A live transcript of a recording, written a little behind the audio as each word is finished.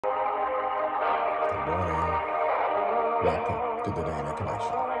Welcome to the Daily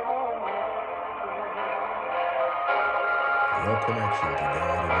Connection. Your connection to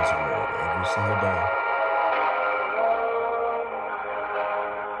God and His Word every single day.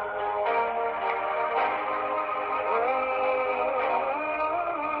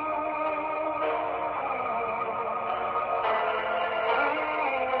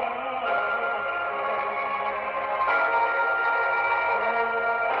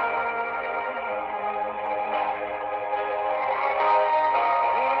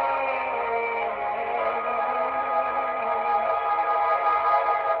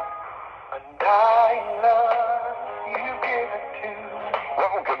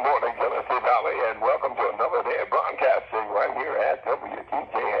 Well, good morning, Tennessee Valley, and welcome to another day of broadcasting right here at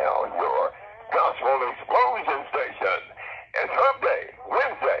WTJL, your Gospel Explosion Station. It's Hump Day,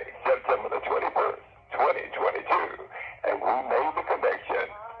 Wednesday, September the 21st, 2022, and we made the connection.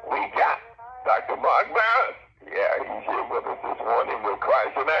 We got Dr. Mark Barris. Yeah, he's here with us this morning with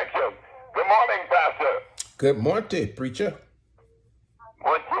Christ in Action. Good morning, Pastor. Good morning, preacher.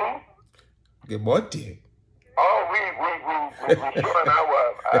 Morning. Good morning. Oh, we showing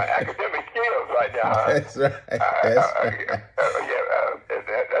our academic skills right now. Huh? That's right. That's right.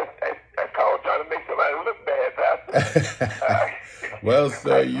 That's called trying to make somebody look bad, Pastor. Well,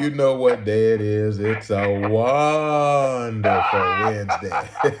 sir, you know what day it is. It's a wonderful Wednesday.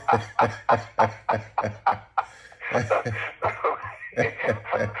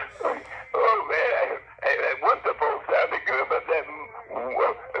 Oh, man. That wonderful sounded good, but that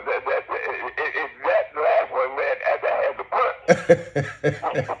last one, man, I had to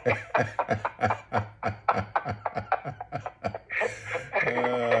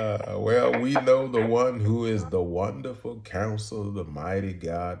Well, we know the one who is the wonderful counselor, the mighty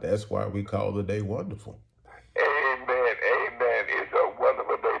God. That's why we call the day wonderful. Amen. Amen. It's a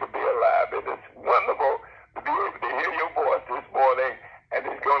wonderful day to be alive. And it's wonderful to be able to hear your voice this morning. And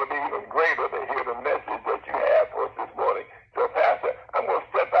it's going to be even greater to hear the message that you have for us this morning. So, Pastor, I'm going to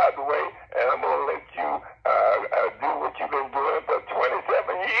step out of the way, and I'm going to let you do what you've been doing for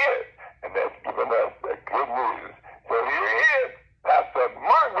 27 years. And that's giving us the good news. So here he is, Pastor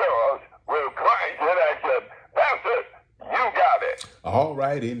Mark Barris with Christ in Action. Pastor, you got it. All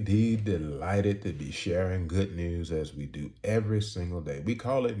right, indeed, delighted to be sharing good news as we do every single day. We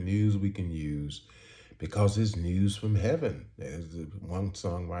call it news we can use because it's news from heaven. As one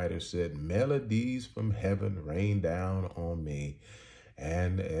songwriter said, melodies from heaven rain down on me.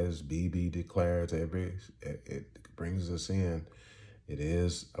 And as BB declares, it brings us in, it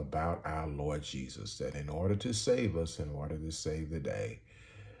is about our Lord Jesus, that in order to save us, in order to save the day,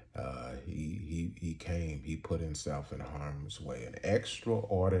 he came, he put himself in harm's way. An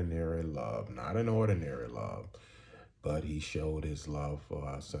extraordinary love, not an ordinary love, but he showed his love for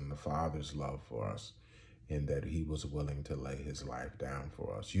us and the Father's love for us in that he was willing to lay his life down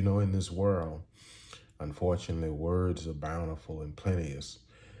for us. You know, in this world, unfortunately, words are bountiful and plenteous,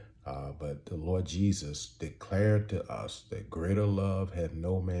 but the Lord Jesus declared to us that greater love had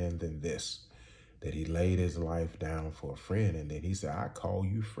no man than this, that he laid his life down for a friend. And then he said, I call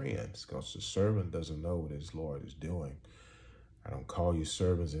you friends, because the servant doesn't know what his Lord is doing. I don't call you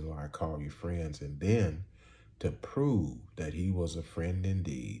servants in law, I call you friends. And then to prove that he was a friend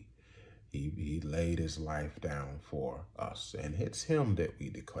indeed, he laid his life down for us. And it's him that we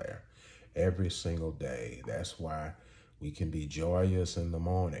declare every single day. That's why we can be joyous in the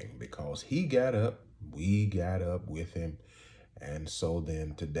morning, because he got up, we got up with him. And so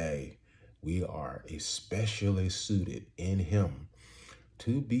then today, we are especially suited in him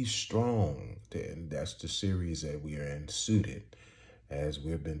to be strong. And that's the series that we are in, Suited, as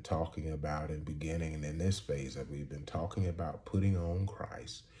we've been talking about and beginning in this phase that we've been talking about putting on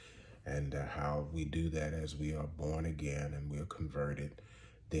Christ, and how we do that as we are born again and we're converted.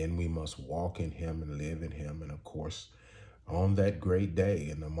 Then we must walk in him and live in him. And of course, on that great day,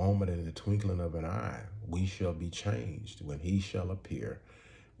 in the moment, in the twinkling of an eye, we shall be changed. When he shall appear,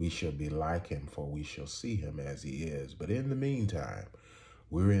 we shall be like him, for we shall see him as he is. But in the meantime,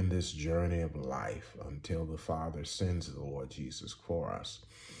 we're in this journey of life until the Father sends the Lord Jesus for us.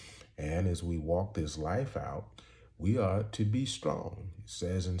 And as we walk this life out, we are to be strong. It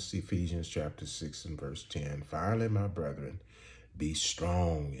says in Ephesians chapter 6 and verse 10, finally, my brethren, be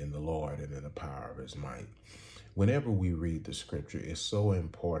strong in the Lord and in the power of his might. Whenever we read the scripture, it's so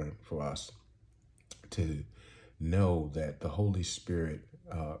important for us to know that the Holy Spirit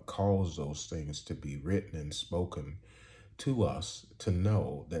calls those things to be written and spoken to us, to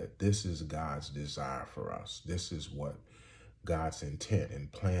know that this is God's desire for us. This is what God's intent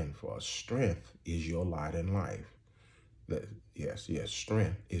and plan for us. Strength is your lot in life.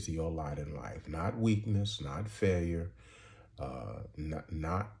 Strength is your lot in life, not weakness, not failure,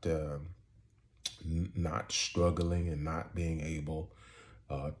 not struggling and not being able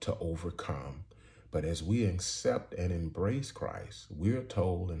to overcome. But as we accept and embrace Christ, we're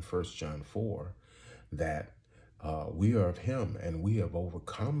told in 1 John 4 that we are of him and we have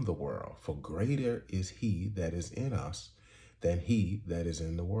overcome the world. For greater is he that is in us than he that is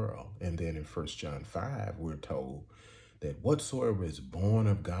in the world. And then in 1 John 5, we're told that whatsoever is born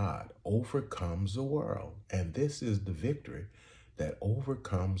of God overcomes the world. And this is the victory that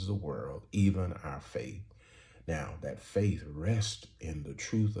overcomes the world, even our faith. Now, that faith rests in the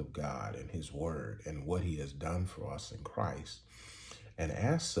truth of God and his word and what he has done for us in Christ. And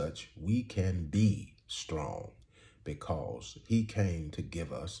as such, we can be strong because he came to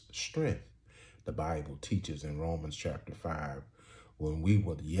give us strength. The Bible teaches in Romans chapter 5, when we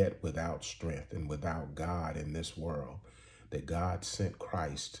were yet without strength and without God in this world, that God sent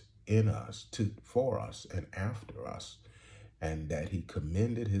Christ in us, for us and after us, and that he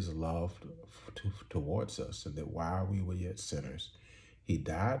commended his love towards us, and that while we were yet sinners, he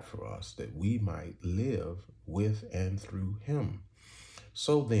died for us that we might live with and through him.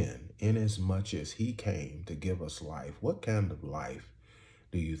 So then, inasmuch as he came to give us life, what kind of life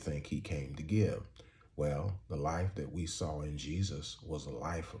do you think he came to give? Well, the life that we saw in Jesus was a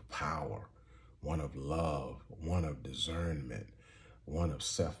life of power, one of love, one of discernment, one of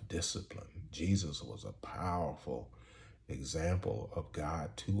self-discipline. Jesus was a powerful example of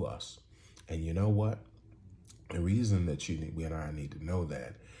God to us. And you know what? The reason that we and I need to know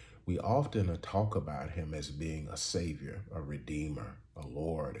that, we often talk about him as being a savior, a redeemer, a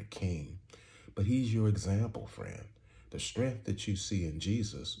Lord, a king. But he's your example, friend. The strength that you see in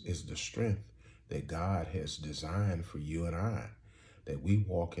Jesus is the strength that God has designed for you and I, that we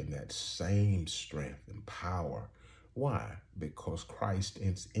walk in that same strength and power. Why? Because Christ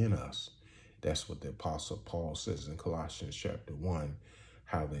is in us. That's what the Apostle Paul says in Colossians chapter 1,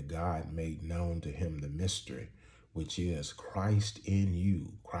 how that God made known to him the mystery, which is Christ in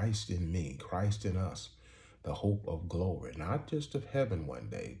you, Christ in me, Christ in us, the hope of glory, not just of heaven one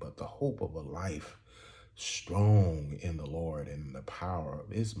day, but the hope of a life strong in the Lord and in the power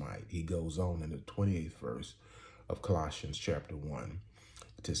of his might. He goes on in the 28th verse of Colossians chapter 1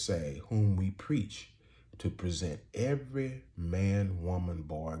 to say, whom we preach, to present every man, woman,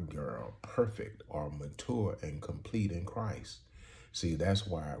 boy, girl, perfect or mature and complete in Christ. See, that's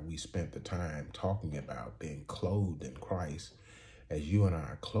why we spent the time talking about being clothed in Christ. As you and I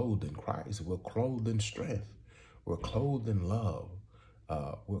are clothed in Christ, we're clothed in strength. We're clothed in love.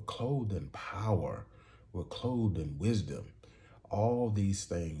 We're clothed in power. We're clothed in wisdom. All these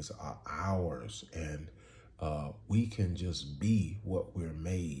things are ours, and we can just be what we're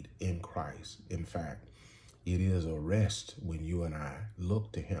made in Christ. In fact, it is a rest when you and I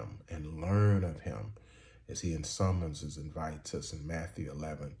look to him and learn of him, as he in summonses invites us in Matthew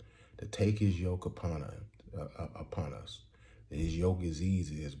 11 to take his yoke upon us. That his yoke is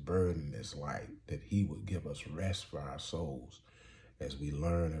easy, his burden is light, that he would give us rest for our souls as we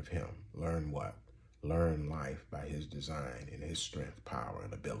learn of him. Learn what? Learn life by his design and his strength, power,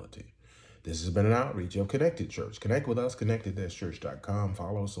 and ability. This has been an outreach of Connected Church. Connect with us, connected-church.com.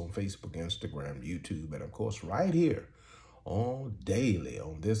 Follow us on Facebook, Instagram, YouTube, and of course right here on daily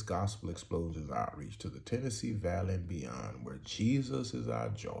on this Gospel Explosions outreach to the Tennessee Valley and beyond, where Jesus is our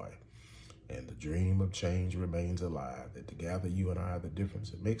joy and the dream of change remains alive, that together you and I are the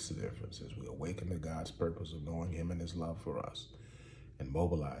difference. It makes the difference as we awaken to God's purpose of knowing him and his love for us and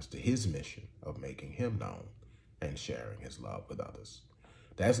mobilize to his mission of making him known and sharing his love with others.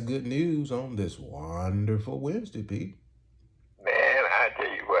 That's good news on this wonderful Wednesday, Pete. Man, I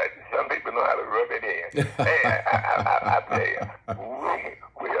tell you what, some people know how to rub it in. Man, I tell you,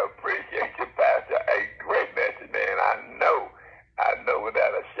 we appreciate you, Pastor. A great message, man. I know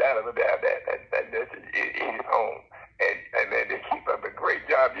without a shadow of a doubt that message is home. And then to keep up a great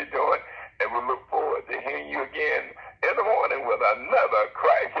job you're doing. And we look forward to hearing you again in the morning with another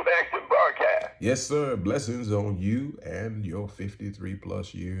Christ in Action broadcast. Yes, sir. Blessings on you and your 53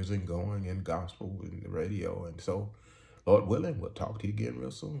 plus years in going in gospel and the radio. And so, Lord willing, we'll talk to you again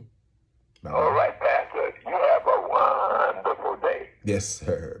real soon. Bye-bye. All right, Pastor. You have a wonderful day. Yes,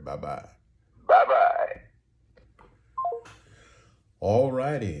 sir. Bye-bye. Bye-bye. All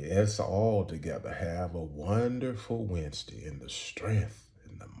righty. Let's all together have a wonderful Wednesday in the strength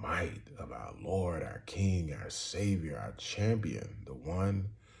and the might of our Lord, our King, our Savior, our champion, the one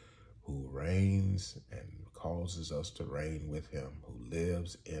who reigns and causes us to reign with him, who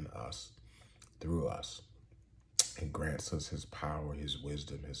lives in us, through us, and grants us his power, his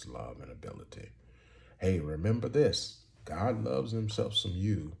wisdom, his love, and ability. Hey, remember this. God loves himself some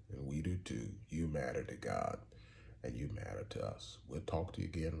you, and we do too. You matter to God, and you matter to us. We'll talk to you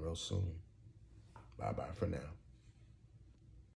again real soon. Bye-bye for now.